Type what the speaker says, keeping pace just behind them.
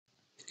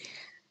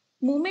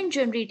Moment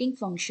generating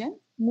function.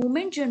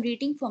 Moment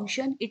generating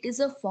function, it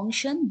is a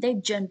function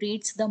that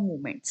generates the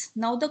moments.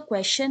 Now the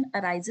question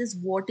arises,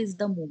 what is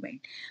the moment?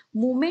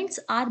 Moments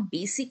are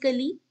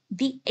basically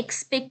the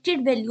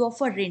expected value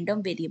of a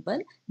random variable,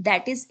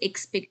 that is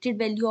expected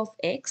value of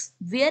x,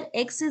 where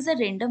x is a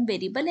random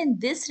variable,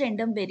 and this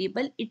random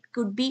variable, it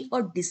could be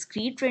a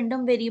discrete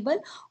random variable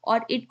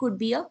or it could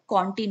be a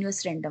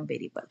continuous random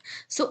variable.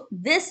 So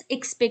this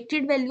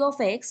expected value of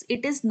x,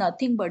 it is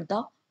nothing but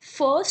the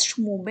first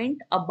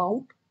moment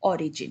about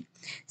origin.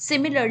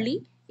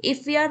 Similarly,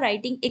 if we are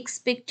writing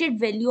expected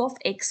value of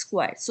x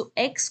square, so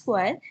x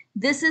square,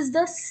 this is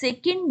the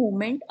second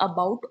moment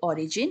about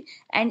origin,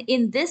 and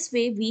in this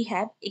way we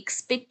have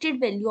expected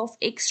value of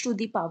x to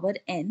the power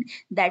n,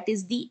 that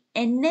is the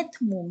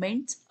nth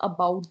moment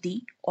about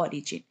the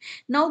origin.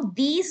 Now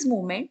these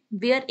moment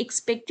where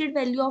expected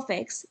value of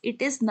x,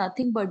 it is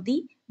nothing but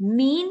the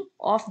mean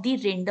of the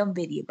random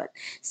variable.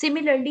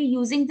 Similarly,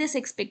 using this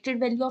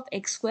expected value of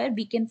x square,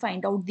 we can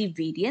find out the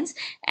variance,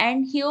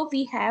 and here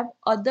we have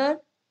other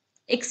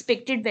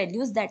expected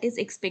values, that is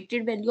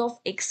expected value of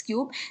x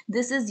cube.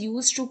 This is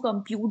used to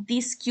compute the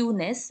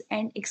skewness,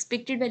 and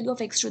expected value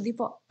of x to the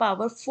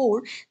power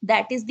 4,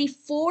 that is the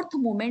fourth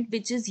moment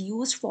which is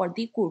used for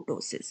the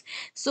kurtosis.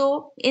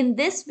 So in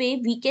this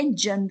way we can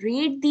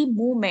generate the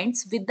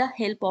moments with the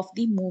help of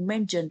the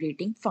moment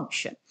generating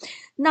function.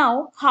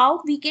 Now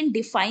how we can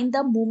define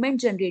the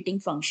moment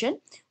generating function?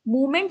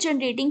 Moment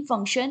generating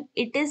function,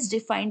 it is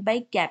defined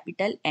by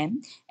capital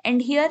M,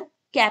 and here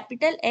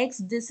capital X,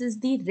 this is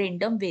the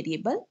random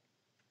variable,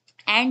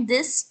 and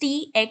this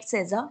t acts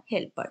as a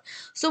helper.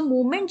 So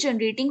moment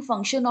generating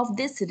function of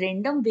this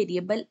random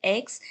variable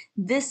x,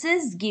 this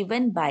is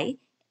given by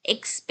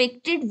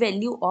expected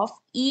value of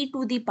e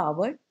to the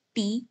power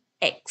t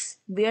x,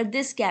 where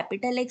this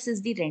capital X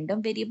is the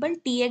random variable,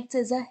 t acts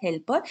as a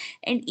helper,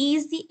 and e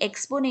is the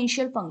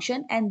exponential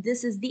function, and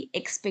this is the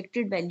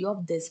expected value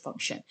of this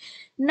function.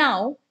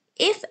 Now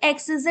if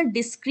x is a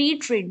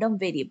discrete random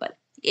variable,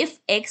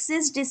 if x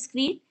is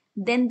discrete,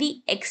 then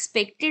the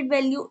expected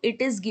value, it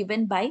is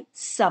given by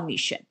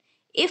summation.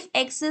 If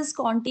x is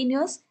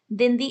continuous,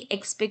 then the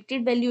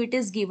expected value, it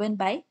is given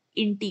by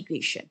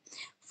integration.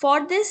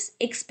 For this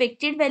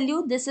expected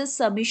value, this is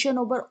summation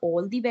over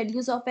all the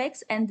values of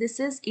x, and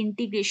this is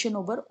integration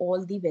over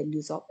all the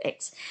values of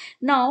x.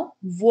 Now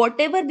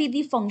whatever be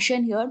the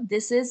function here,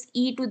 this is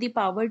e to the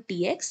power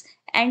tx,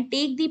 and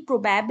take the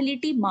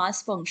probability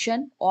mass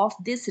function of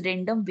this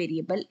random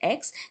variable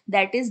x,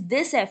 that is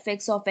this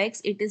fx of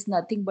x, it is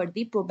nothing but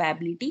the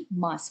probability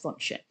mass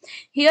function.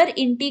 Here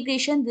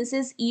integration, this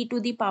is e to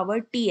the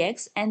power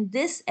tx, and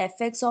this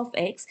fx of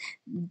x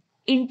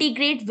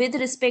integrate with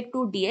respect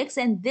to dx,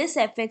 and this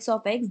fx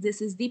of x,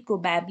 this is the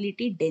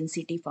probability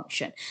density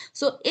function.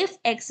 So if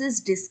x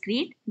is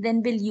discrete,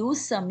 then we'll use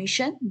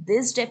summation,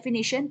 this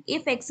definition.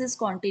 If x is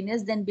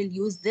continuous, then we'll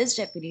use this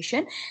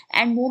definition,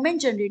 and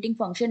moment generating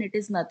function, it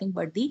is nothing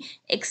but the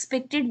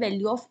expected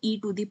value of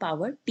e to the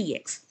power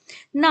tx.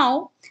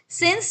 Now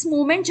since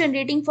moment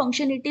generating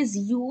function, it is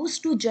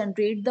used to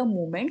generate the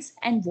moments,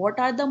 and what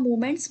are the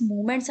moments?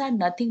 Moments are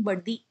nothing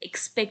but the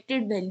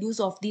expected values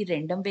of the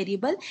random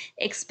variable.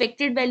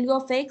 Expected value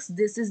of x,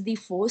 this is the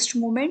first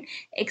moment.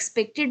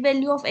 Expected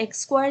value of x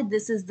square,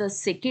 this is the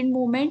second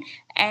moment,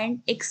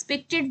 and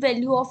expected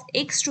value of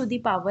x to the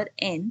power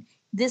n,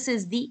 this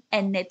is the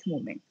nth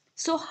moment.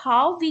 So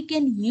how we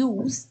can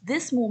use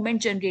this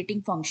moment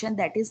generating function,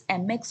 that is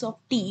mx of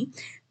t,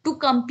 to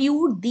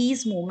compute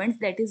these moments,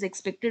 that is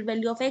expected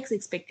value of x,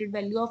 expected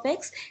value of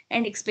x,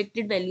 and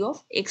expected value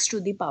of x to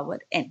the power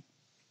n.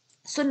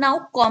 So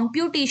now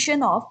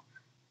computation of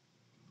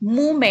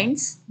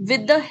moments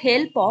with the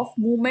help of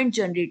moment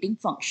generating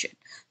function.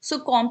 So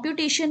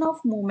computation of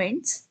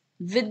moments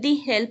with the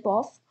help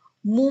of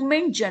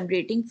moment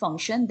generating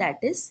function, that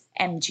is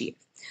MGF.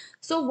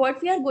 So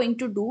what we are going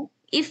to do,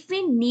 if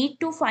we need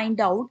to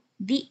find out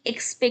the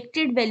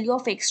expected value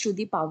of x to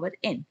the power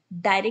n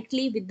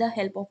directly with the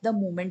help of the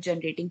moment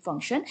generating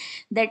function,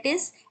 that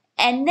is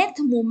nth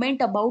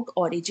moment about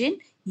origin,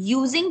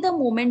 using the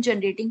moment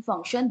generating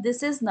function,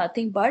 this is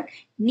nothing but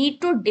need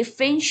to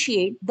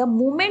differentiate the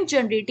moment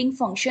generating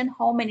function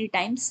how many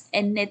times?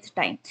 Nth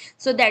time.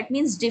 So that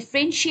means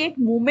differentiate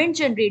moment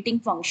generating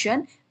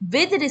function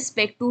with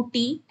respect to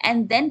t,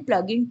 and then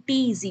plug in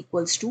t is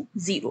equals to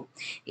 0.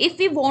 If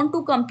we want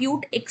to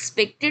compute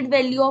expected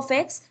value of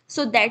x,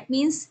 so that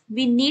means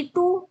we need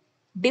to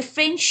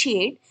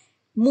differentiate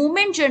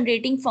moment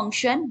generating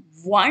function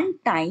one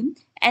time,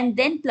 and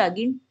then plug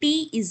in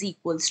t is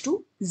equals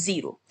to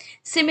 0.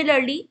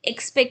 Similarly,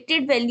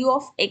 expected value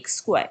of x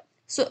square.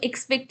 So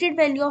expected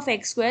value of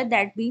x square,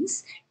 that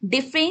means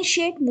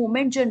differentiate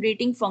moment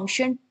generating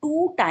function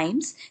two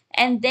times,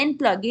 and then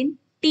plug in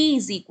t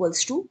is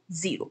equals to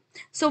 0.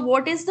 So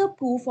what is the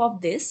proof of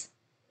this?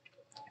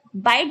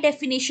 By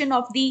definition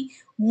of the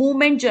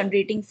moment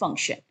generating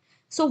function.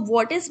 So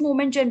what is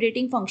moment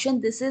generating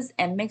function? This is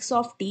mx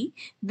of t,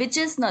 which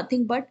is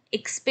nothing but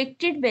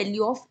expected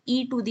value of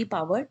e to the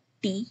power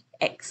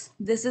tx.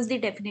 This is the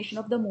definition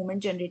of the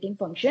moment generating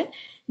function.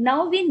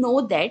 Now we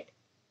know that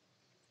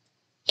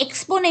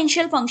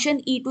exponential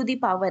function e to the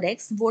power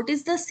x. What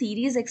is the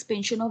series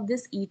expansion of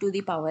this e to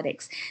the power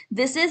x?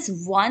 This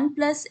is 1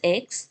 plus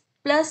x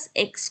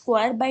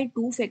square by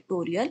 2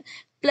 factorial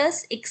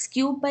plus x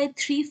cube by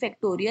 3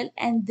 factorial,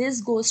 and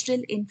this goes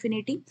till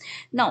infinity.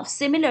 Now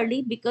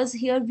similarly, because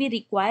here we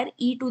require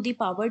e to the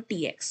power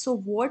tx, so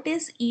what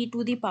is e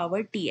to the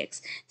power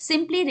tx?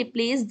 Simply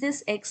replace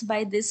this x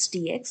by this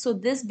tx, so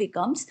this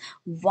becomes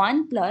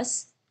 1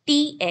 plus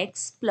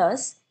tx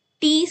plus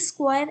t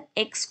square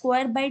x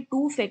square by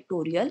 2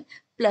 factorial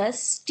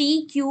plus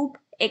t cube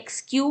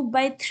x cube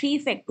by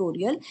 3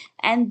 factorial,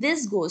 and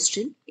this goes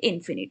to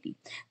infinity.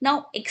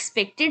 Now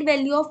expected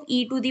value of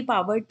e to the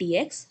power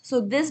tx, so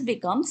this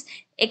becomes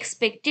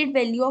expected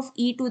value of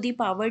e to the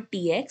power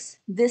tx.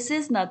 This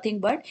is nothing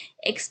but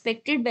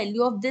expected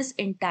value of this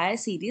entire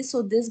series,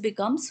 so this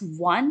becomes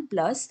 1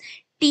 plus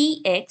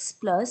tx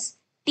plus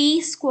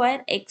t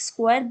square x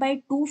square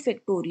by 2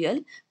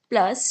 factorial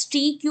plus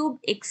t cube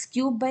x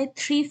cube by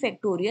 3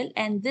 factorial,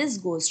 and this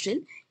goes till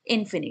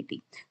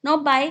infinity. Now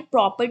by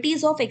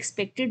properties of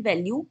expected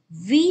value,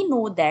 we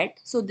know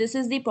that, so this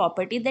is the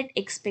property that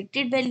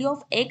expected value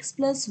of x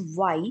plus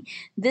y,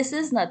 this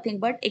is nothing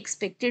but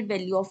expected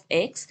value of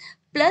x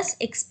plus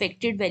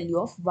expected value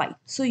of y.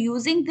 So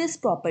using this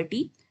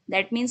property,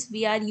 that means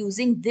we are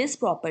using this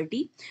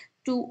property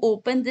to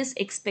open this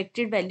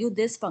expected value,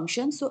 this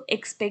function. So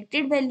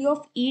expected value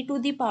of e to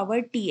the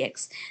power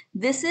tx,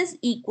 this is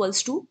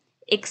equals to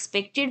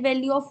expected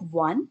value of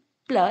 1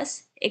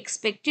 plus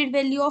expected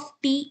value of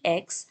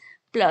tx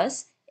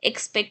plus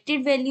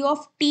expected value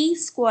of t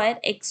square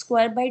x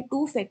square by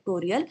 2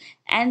 factorial,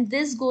 and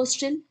this goes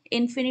till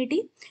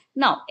infinity.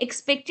 Now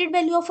expected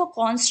value of a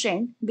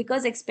constant,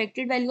 because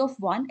expected value of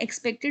 1,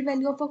 expected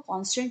value of a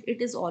constant,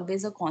 it is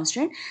always a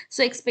constant,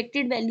 so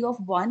expected value of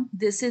 1,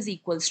 this is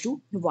equals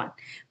to 1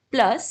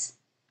 plus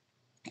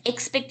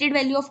expected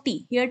value of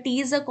t, here t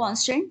is a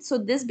constant, so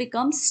this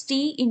becomes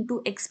t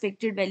into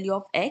expected value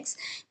of x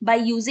by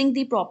using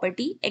the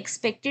property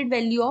expected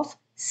value of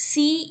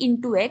c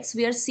into x,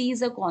 where c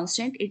is a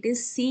constant, it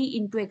is c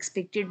into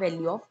expected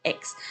value of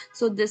x.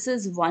 So this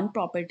is one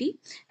property,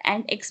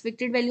 and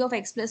expected value of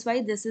x plus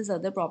y, this is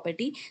other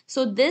property.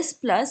 So this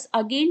plus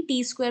again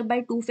t square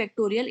by 2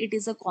 factorial, it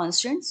is a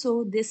constant,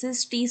 so this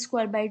is t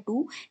square by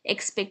 2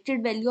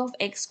 expected value of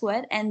x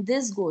square, and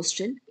this goes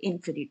till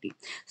infinity.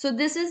 So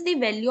this is the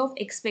value of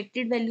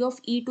expected value of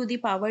e to the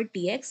power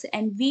tx,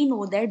 and we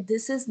know that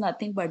this is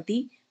nothing but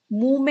the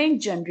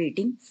moment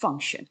generating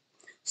function.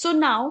 So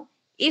now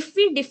if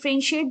we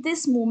differentiate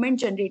this moment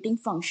generating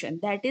function,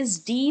 that is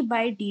d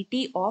by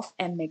dt of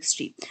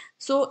mxt.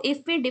 So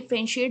if we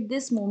differentiate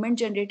this moment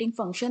generating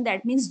function,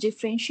 that means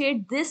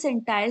differentiate this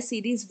entire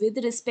series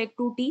with respect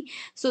to t.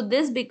 So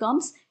this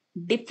becomes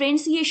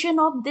differentiation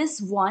of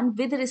this one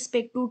with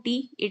respect to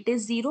t, it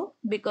is 0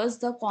 because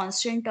the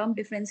constant term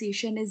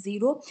differentiation is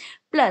 0,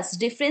 plus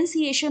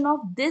differentiation of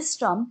this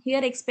term,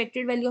 here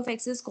expected value of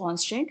x is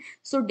constant,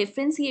 so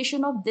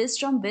differentiation of this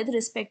term with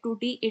respect to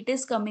t, it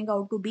is coming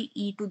out to be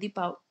e to the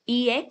power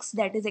ex,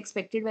 that is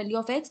expected value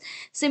of x.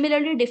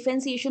 Similarly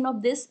differentiation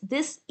of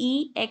this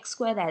e x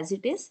square as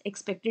it is,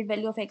 expected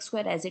value of x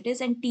square as it is,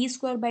 and t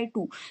square by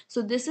 2,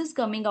 so this is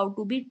coming out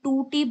to be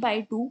 2t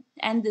by 2,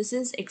 and this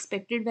is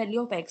expected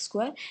value of x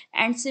square.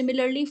 And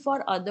similarly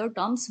for other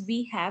terms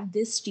we have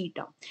this t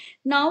term.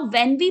 Now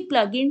when we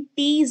plug in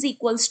t is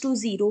equals to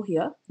 0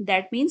 here,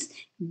 that means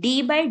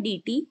d by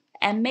dt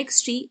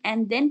mxt,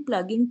 and then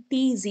plug in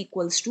t is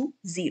equals to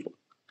 0.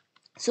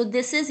 So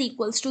this is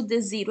equals to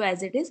this 0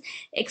 as it is,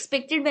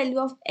 expected value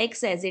of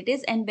x as it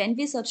is, and when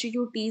we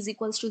substitute t is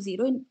equals to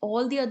 0 in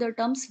all the other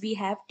terms we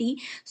have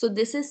t, so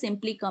this is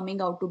simply coming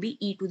out to be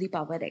e to the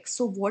power x.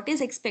 So what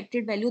is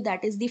expected value?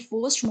 That is the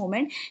first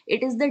moment,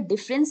 it is the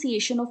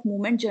differentiation of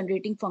moment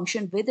generating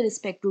function with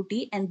respect to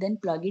t, and then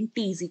plug in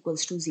t is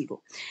equals to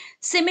 0.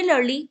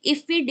 Similarly,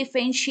 if we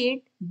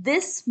differentiate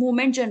this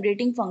moment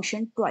generating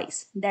function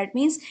twice, that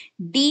means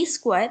d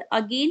square,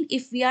 again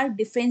if we are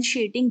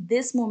differentiating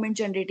this moment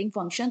generating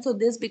function, so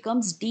this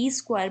becomes d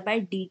square by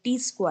dt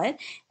square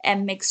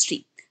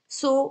mxt.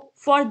 So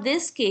for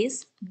this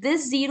case,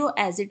 this 0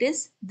 as it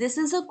is, this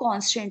is a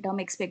constant term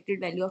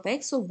expected value of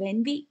x, so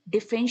when we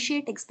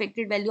differentiate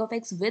expected value of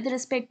x with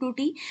respect to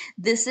t,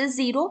 this is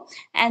 0,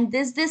 and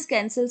this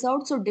cancels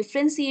out, so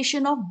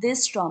differentiation of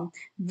this term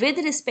with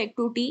respect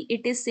to t,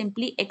 it is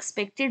simply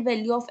expected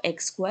value of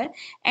x square.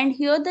 And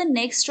here the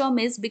next term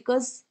is,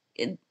 because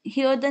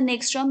here the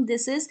next term,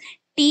 this is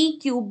t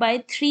cube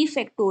by 3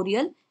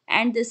 factorial,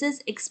 and this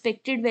is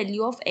expected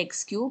value of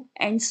x cube,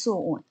 and so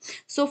on.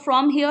 So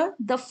from here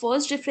the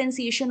first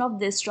differentiation of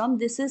this term,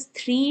 this is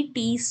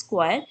 3t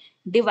square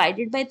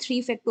divided by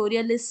 3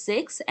 factorial is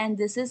 6, and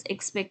this is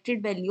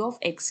expected value of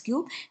x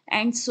cube,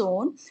 and so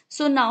on.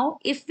 So now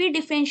if we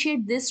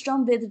differentiate this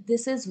term with,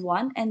 this is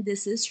 1 and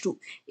this is 2,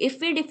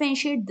 if we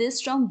differentiate this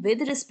term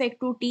with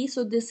respect to t,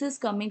 so this is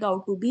coming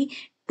out to be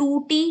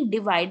 2t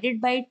divided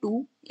by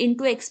 2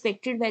 into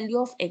expected value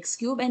of x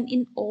cube, and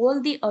in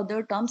all the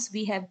other terms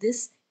we have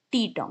this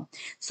t term.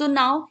 So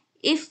now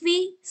if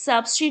we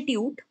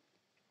substitute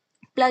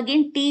plug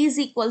in t is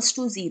equals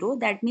to 0,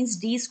 that means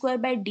d square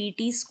by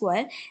dt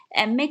square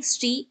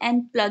mxt,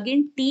 and plug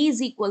in t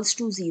is equals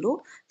to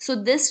 0. So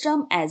this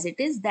term as it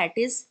is, that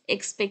is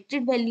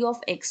expected value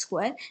of x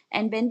square,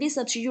 and when we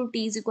substitute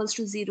t is equals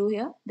to 0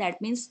 here,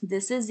 that means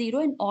this is 0,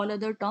 and all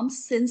other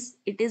terms, since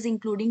it is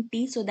including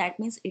t, so that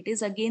means it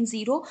is again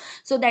 0.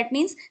 So that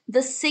means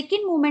the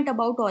second moment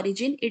about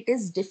origin, it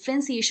is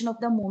differentiation of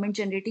the moment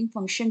generating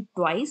function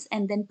twice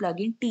and then plug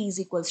in t is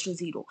equals to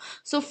 0.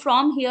 So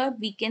from here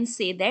we can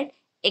say that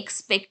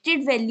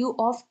expected value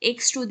of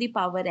x to the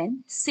power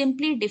n,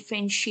 simply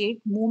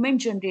differentiate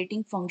moment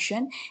generating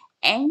function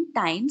n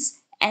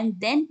times and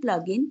then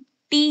plug in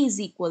t is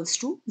equals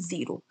to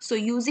 0. So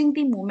using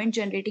the moment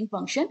generating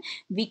function,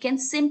 we can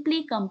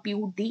simply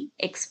compute the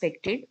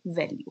expected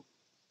value.